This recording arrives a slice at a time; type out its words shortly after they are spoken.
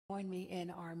Join me in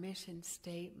our mission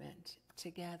statement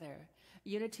together.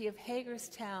 Unity of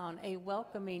Hagerstown, a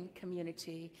welcoming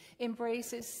community,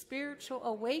 embraces spiritual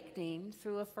awakening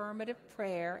through affirmative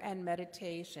prayer and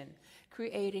meditation,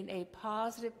 creating a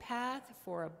positive path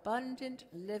for abundant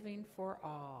living for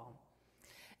all.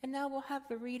 And now we'll have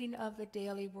the reading of the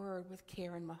Daily Word with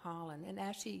Karen Mahalan. And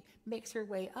as she makes her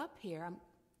way up here,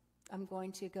 I'm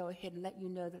going to go ahead and let you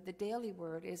know that the Daily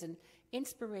Word is an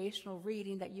inspirational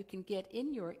reading that you can get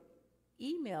in your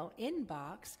email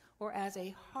inbox or as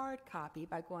a hard copy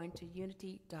by going to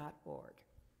unity.org.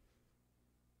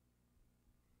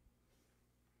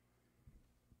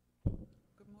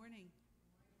 Good morning.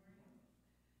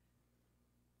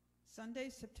 Sunday,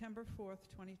 September 4th,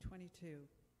 2022.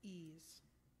 Ease.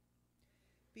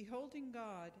 Beholding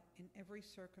God in every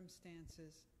circumstance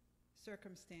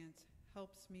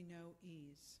helps me know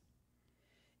ease.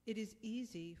 It is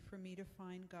easy for me to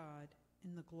find God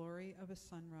in the glory of a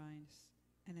sunrise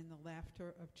and in the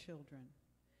laughter of children,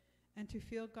 and to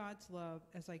feel God's love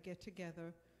as I get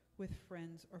together with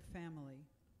friends or family.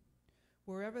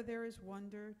 Wherever there is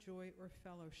wonder, joy, or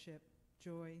fellowship,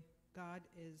 God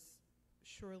is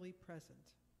surely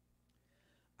present.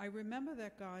 I remember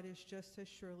that God is just as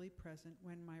surely present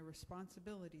when my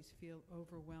responsibilities feel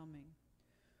overwhelming,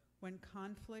 when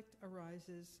conflict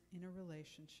arises in a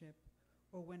relationship,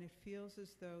 or when it feels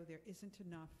as though there isn't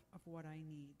enough of what I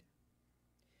need.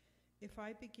 If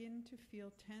I begin to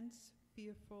feel tense,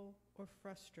 fearful, or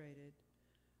frustrated,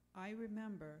 I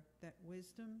remember that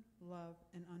wisdom, love,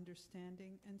 and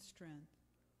understanding and strength,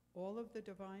 all of the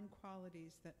divine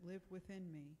qualities that live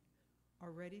within me,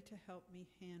 are ready to help me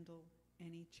handle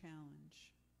any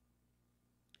challenge.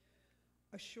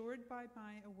 Assured by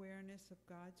my awareness of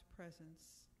God's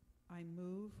presence, I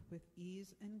move with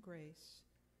ease and grace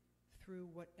through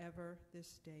whatever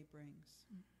this day brings.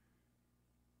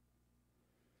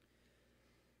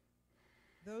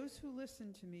 Those who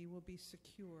listen to me will be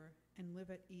secure and live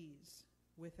at ease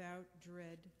without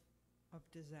dread of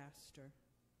disaster.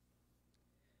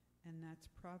 And that's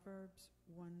Proverbs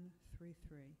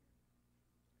 1:3.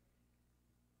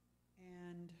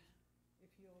 And if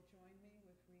you'll join me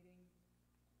with reading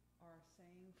our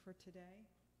saying for today.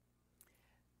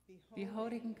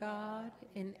 Beholding God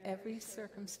in every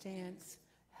circumstance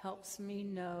helps me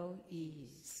know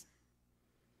ease.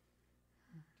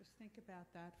 Just think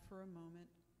about that for a moment.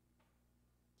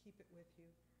 Keep it with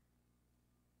you.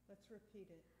 Let's repeat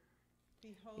it.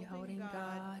 Beholding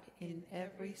God in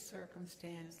every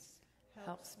circumstance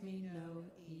helps me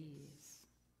know ease.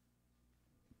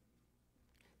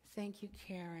 Thank you,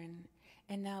 Karen.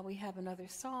 And now we have another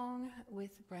song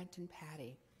with Brent and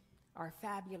Patty, our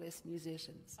fabulous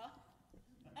musicians. Oh.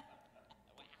 Wow,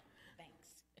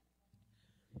 thanks.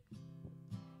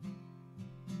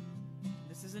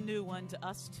 This is a new one to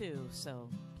us too, so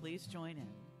please join in.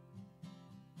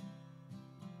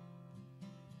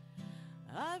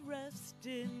 I rest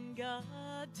in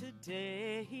God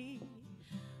today,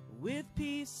 with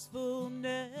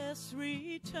peacefulness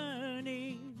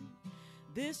returning.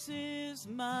 This is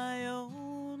my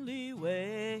only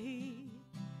way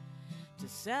to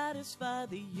satisfy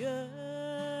the yearning,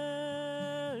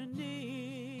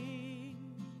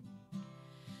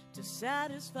 to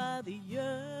satisfy the yearning.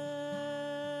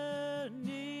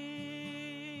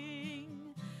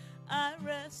 I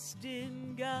rest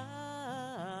in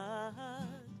God,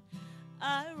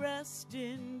 I rest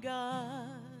in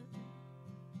God.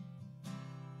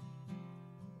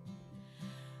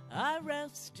 I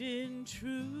rest in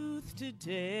truth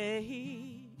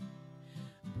today,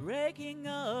 breaking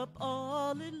up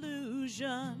all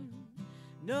illusion.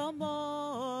 No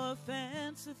more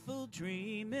fanciful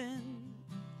dreaming.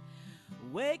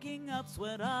 Waking up's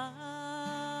what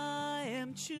I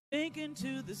am sinking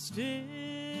to the stillness,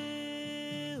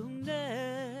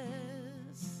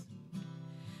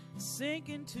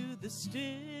 sinking to the stillness.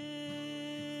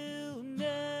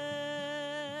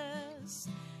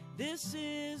 This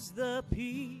is the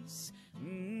peace,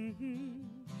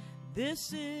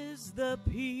 this is the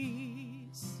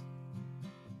peace.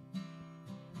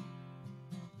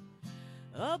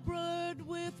 A bird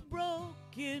with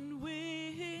broken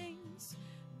wings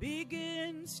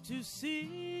begins to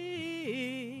sing.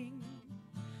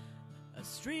 A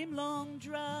stream long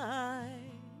dry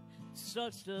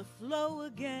starts to flow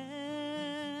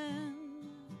again.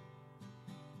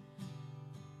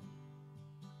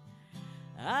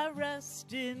 I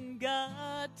rest in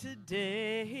God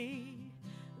today.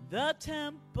 The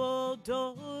temple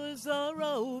doors are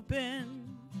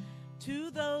open to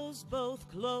those both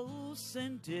close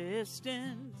and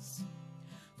distant,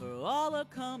 for all are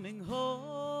coming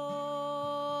home.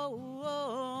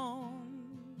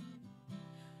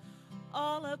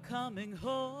 all are coming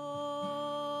home.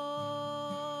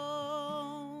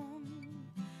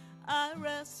 I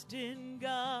rest in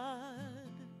God.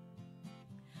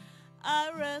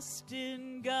 I rest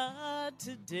in God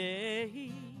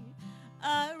today.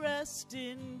 I rest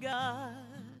in God.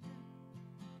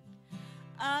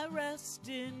 I rest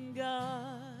in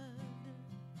God.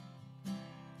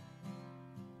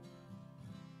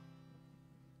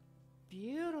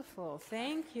 Beautiful.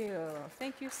 Thank you.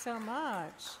 Thank you so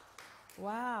much.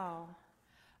 Wow.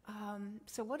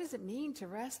 So what does it mean to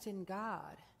rest in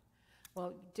God?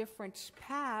 Well, different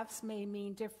paths may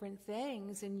mean different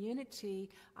things. In unity,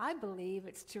 I believe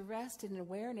it's to rest in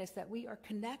awareness that we are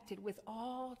connected with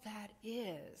all that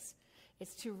is.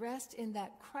 It's to rest in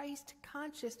that Christ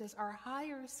consciousness, our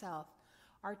higher self,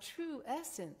 our true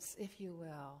essence, if you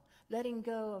will, letting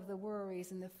go of the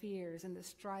worries and the fears and the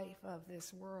strife of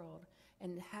this world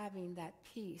and having that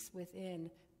peace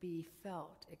within be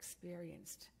felt,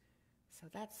 experienced. So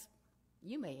that's,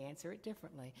 you may answer it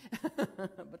differently,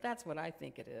 but that's what I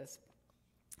think it is.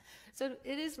 So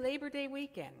it is Labor Day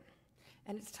weekend,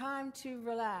 and it's time to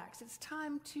relax. It's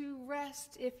time to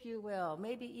rest, if you will,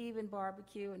 maybe even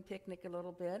barbecue and picnic a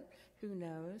little bit, who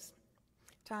knows.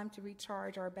 Time to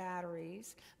recharge our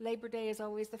batteries. Labor Day is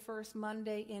always the first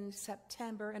Monday in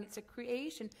September, and it's a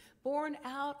creation born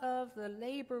out of the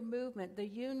labor movement, the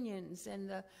unions and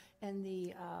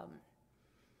the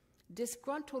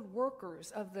disgruntled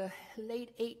workers of the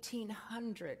late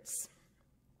 1800s.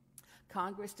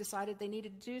 Congress decided they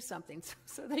needed to do something,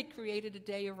 so they created a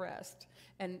day of rest.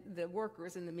 And the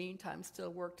workers, in the meantime,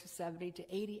 still worked 70 to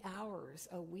 80 hours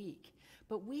a week.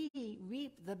 But we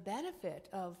reap the benefit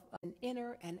of an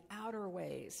inner and outer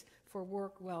ways for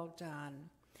work well done.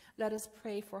 Let us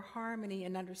pray for harmony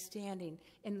and understanding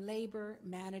in labor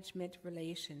management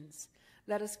relations.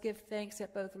 Let us give thanks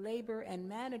that both labor and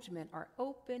management are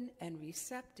open and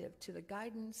receptive to the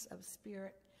guidance of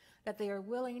Spirit, that they are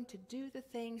willing to do the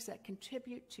things that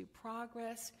contribute to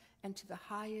progress and to the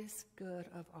highest good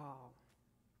of all.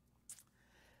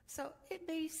 So it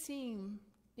may seem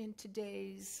in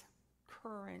today's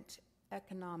current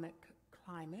economic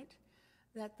climate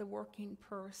that the working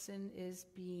person is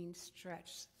being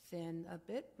stretched thin a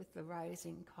bit with the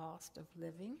rising cost of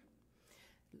living.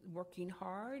 Working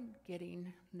hard,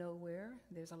 getting nowhere.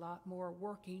 There's a lot more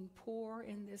working poor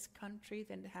in this country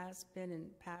than has been in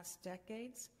past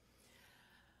decades.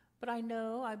 But I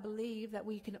believe that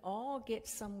we can all get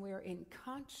somewhere in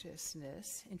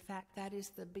consciousness. In fact, that is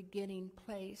the beginning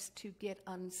place to get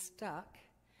unstuck.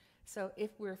 So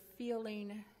if we're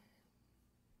feeling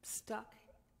stuck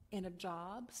in a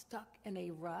job, stuck in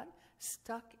a rut,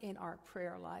 stuck in our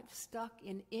prayer life, stuck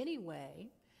in any way,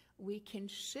 we can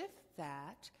shift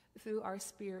that through our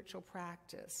spiritual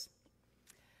practice.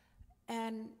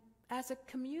 And as a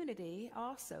community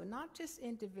also, not just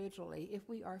individually, if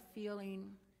we are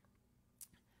feeling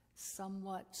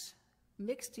somewhat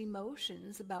mixed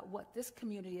emotions about what this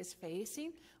community is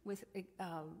facing with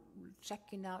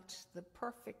checking out the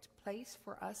perfect place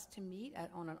for us to meet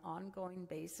on an ongoing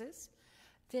basis,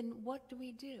 then what do?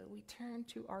 We turn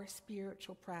to our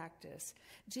spiritual practice.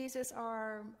 Jesus,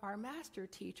 our master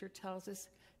teacher, tells us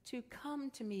to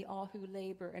come to me, all who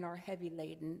labor and are heavy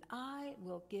laden. I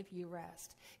will give you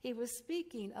rest. He was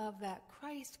speaking of that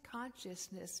Christ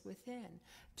consciousness within.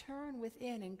 Turn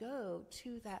within and go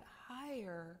to that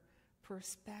higher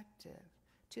perspective,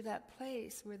 to that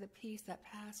place where the peace that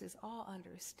passes all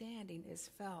understanding is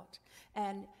felt.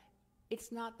 And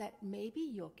it's not that maybe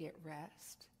you'll get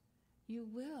rest. You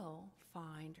will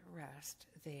find rest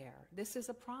there. This is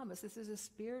a promise. This is a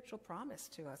spiritual promise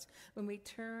to us. When we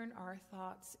turn our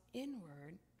thoughts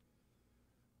inward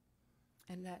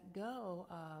and let go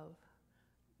of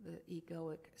the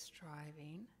egoic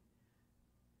striving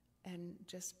and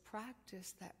just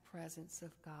practice that presence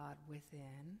of God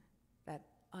within, that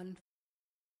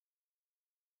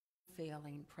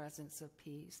unfailing presence of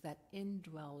peace, that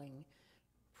indwelling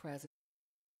presence.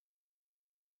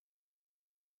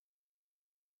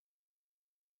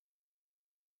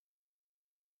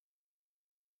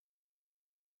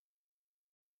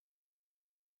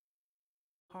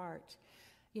 Heart,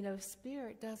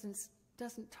 Spirit doesn't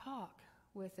talk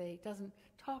with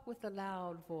a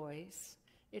loud voice.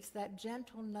 It's that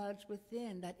gentle nudge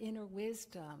within, that inner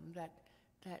wisdom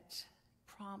that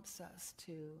prompts us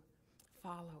to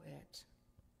follow it.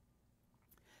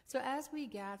 So as we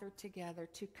gather together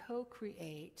to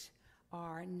co-create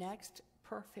our next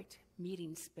perfect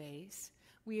meeting space,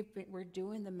 we're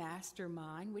doing the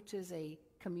mastermind, which is a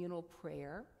communal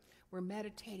prayer. We're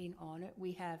meditating on it.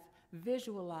 We have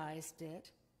visualized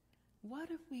it.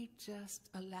 What if we just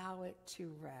allow it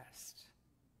to rest?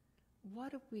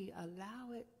 what if we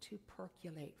allow it to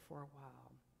percolate for a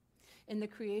while? In the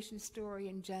creation story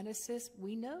in Genesis,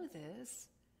 we know this.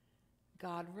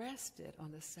 God rested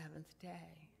on the seventh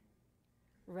day.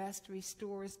 Rest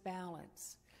restores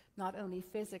balance. Not only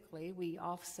physically, we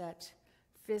offset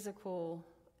physical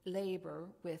labor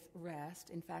with rest.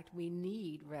 In fact, we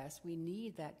need rest. We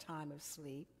need that time of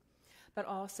sleep. But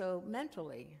also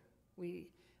mentally, we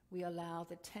allow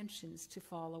the tensions to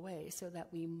fall away so that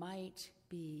we might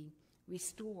be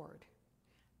restored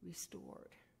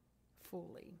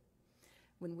fully.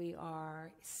 When we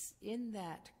are in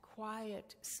that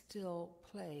quiet, still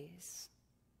place,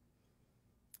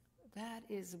 that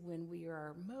is when we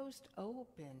are most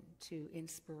open to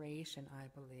inspiration, I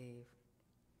believe.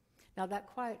 Now, that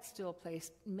quiet, still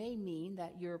place may mean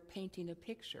that you're painting a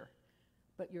picture,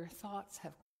 but your thoughts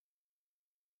have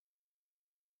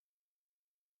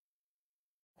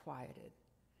quieted.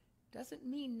 Doesn't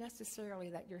mean necessarily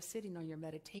that you're sitting on your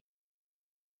meditation.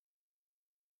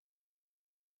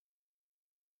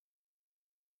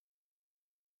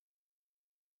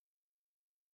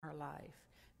 Our life,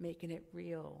 making it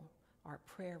real, our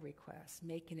prayer requests,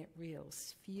 making it real,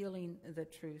 feeling the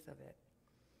truth of it.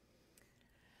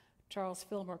 Charles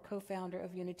Fillmore, co-founder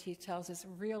of Unity, tells us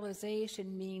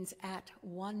realization means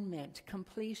at-one-ment,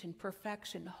 completion,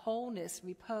 perfection, wholeness,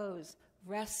 repose,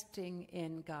 resting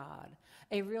in God.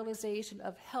 A realization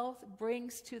of health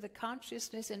brings to the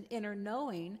consciousness and inner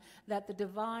knowing that the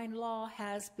divine law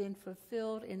has been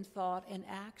fulfilled in thought and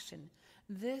action.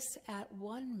 This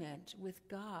at-one-ment with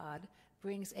God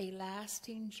brings a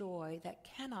lasting joy that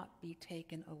cannot be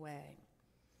taken away.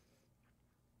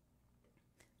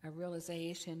 A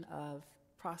realization of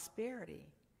prosperity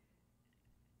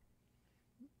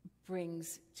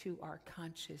brings to our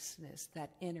consciousness that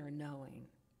inner knowing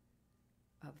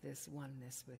of this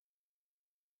oneness with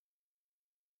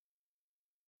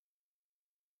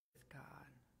God.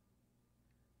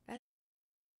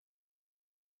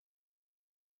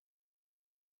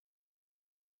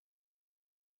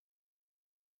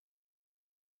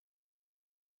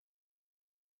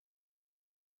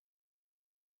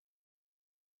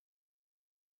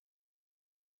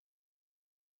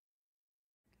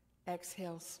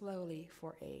 Exhale slowly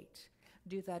for 8.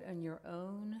 Do that on your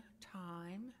own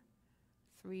time.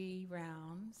 3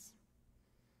 rounds.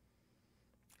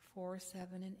 4,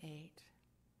 7, and 8.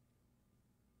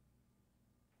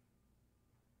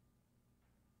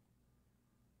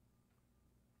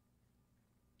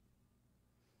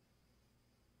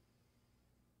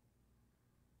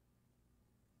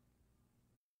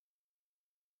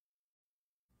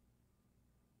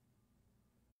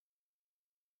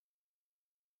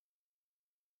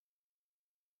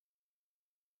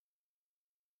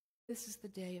 This is the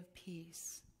day of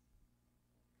peace.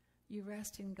 You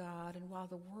rest in God, and while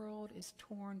the world is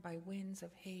torn by winds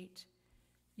of hate,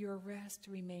 your rest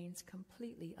remains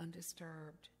completely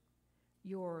undisturbed.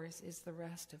 Yours is the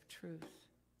rest of truth.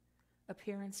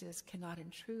 Appearances cannot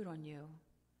intrude on you.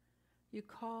 You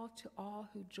call to all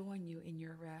who join you in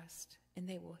your rest, and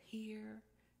they will hear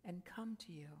and come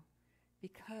to you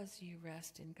because you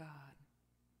rest in God.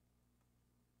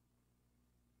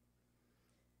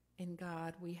 In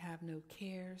God, we have no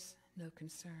cares, no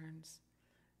concerns,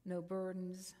 no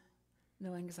burdens,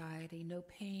 no anxiety, no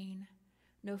pain,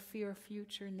 no fear of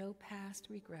future, no past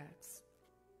regrets.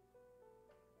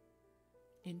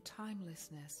 In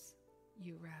timelessness,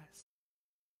 you rest.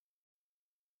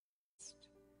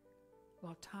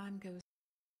 While time goes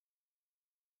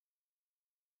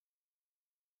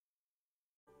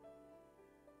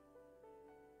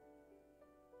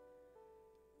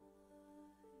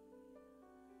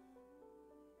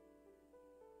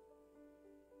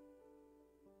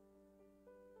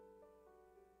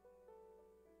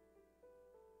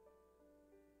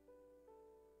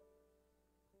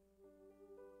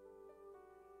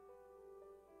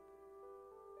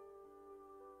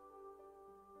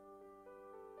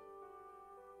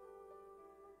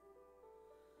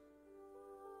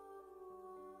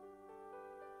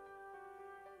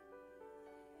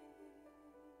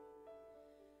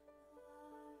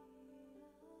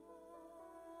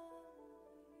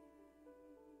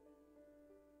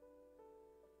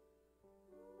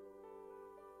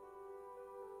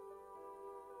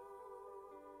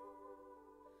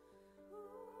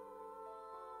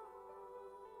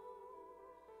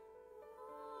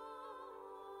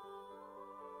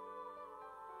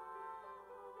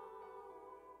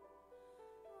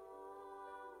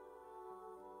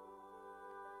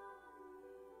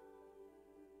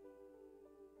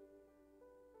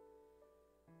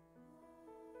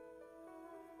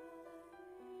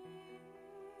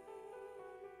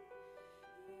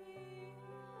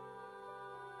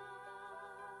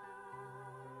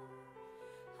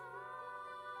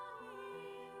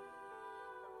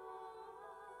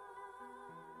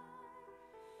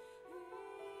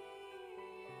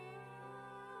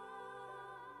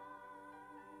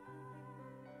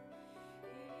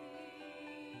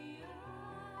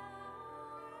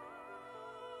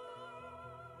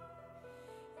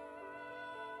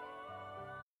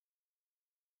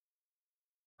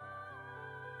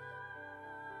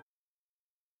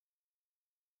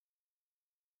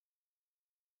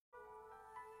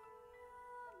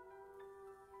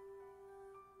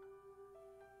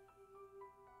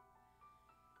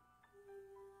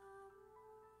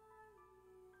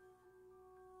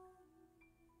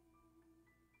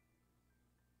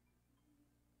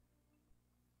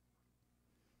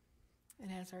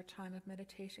And as our time of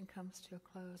meditation comes to a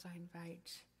close, I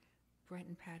invite Brent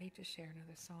and Patty to share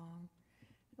another song.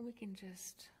 And we can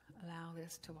just allow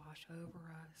this to wash over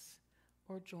us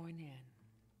or join in.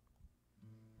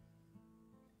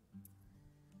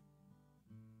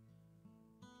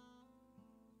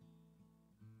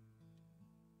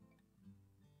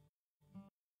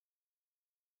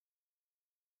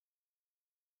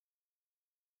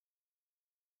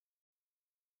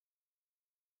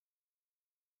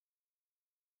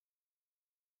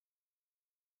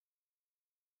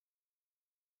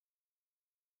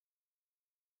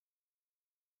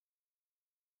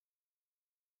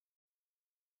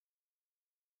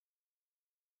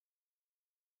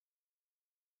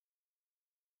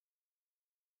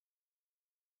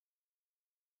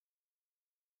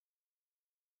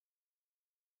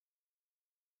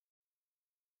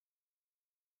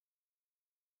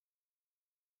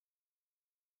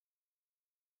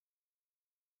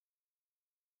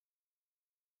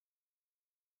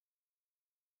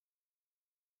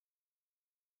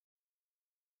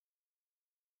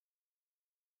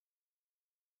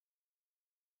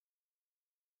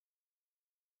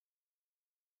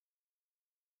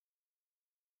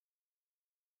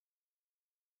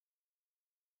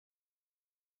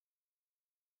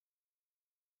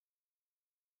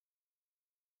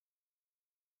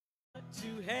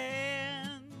 To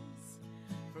hands,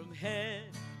 from head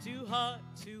to heart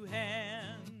to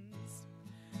hands,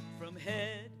 from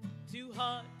head to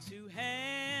heart to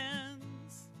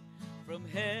hands, from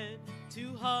head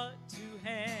to heart to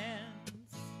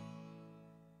hands.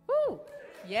 Woo!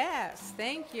 Yes,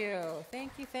 thank you.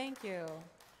 Thank you, thank you.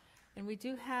 And we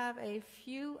do have a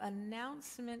few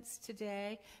announcements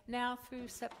today. Now through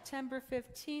September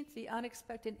 15th, the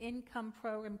Unexpected Income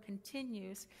Program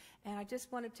continues. And I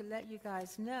just wanted to let you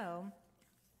guys know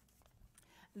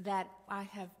that I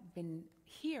have been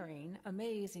hearing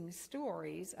amazing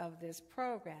stories of this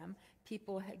program,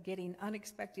 people getting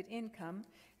unexpected income.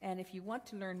 And if you want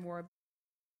to learn more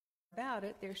about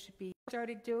it, there should be,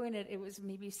 started doing it, it was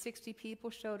maybe 60 people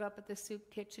showed up at the soup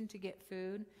kitchen to get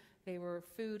food. They were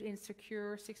food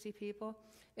insecure, 60 people.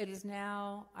 It is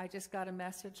now, I just got a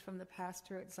message from the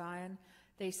pastor at Zion,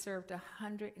 they served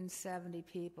 170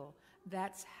 people.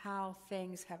 That's how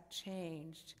things have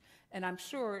changed. And I'm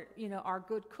sure, you know, our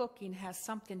good cooking has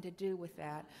something to do with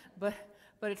that, but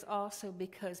it's also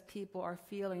because people are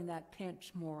feeling that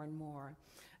pinch more and more.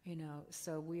 You know,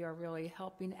 so we are really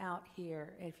helping out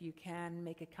here. If you can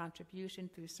make a contribution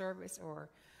through service or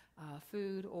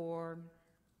food or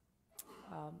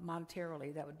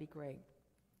monetarily, that would be great.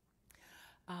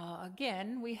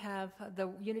 Again, we have the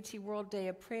Unity World Day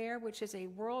of Prayer, which is a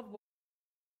worldwide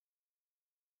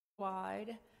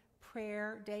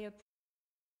prayer day of prayer.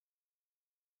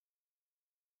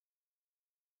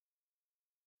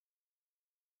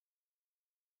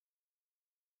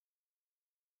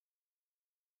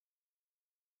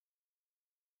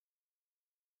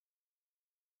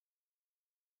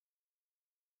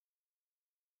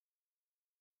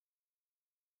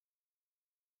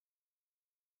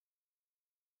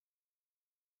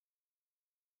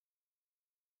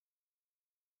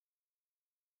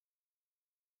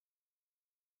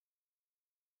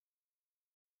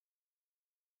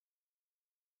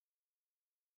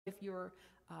 If you're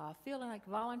feeling like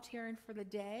volunteering for the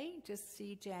day, just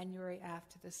see January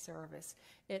after the service.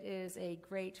 It is a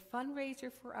great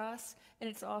fundraiser for us, and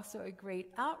it's also a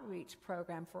great outreach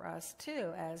program for us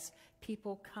too, as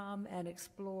people come and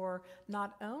explore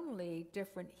not only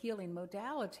different healing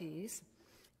modalities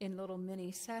in little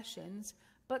mini sessions,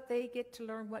 but they get to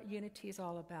learn what Unity is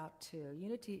all about too.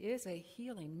 Unity is a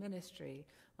healing ministry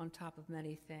on top of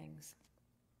many things.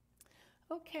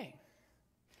 Okay.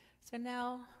 So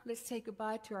now let's say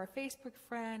goodbye to our Facebook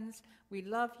friends. We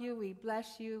love you. We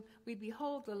bless you. We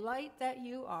behold the light that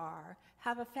you are.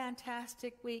 Have a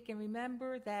fantastic week. And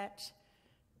remember that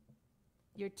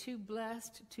you're too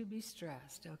blessed to be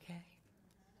stressed, okay?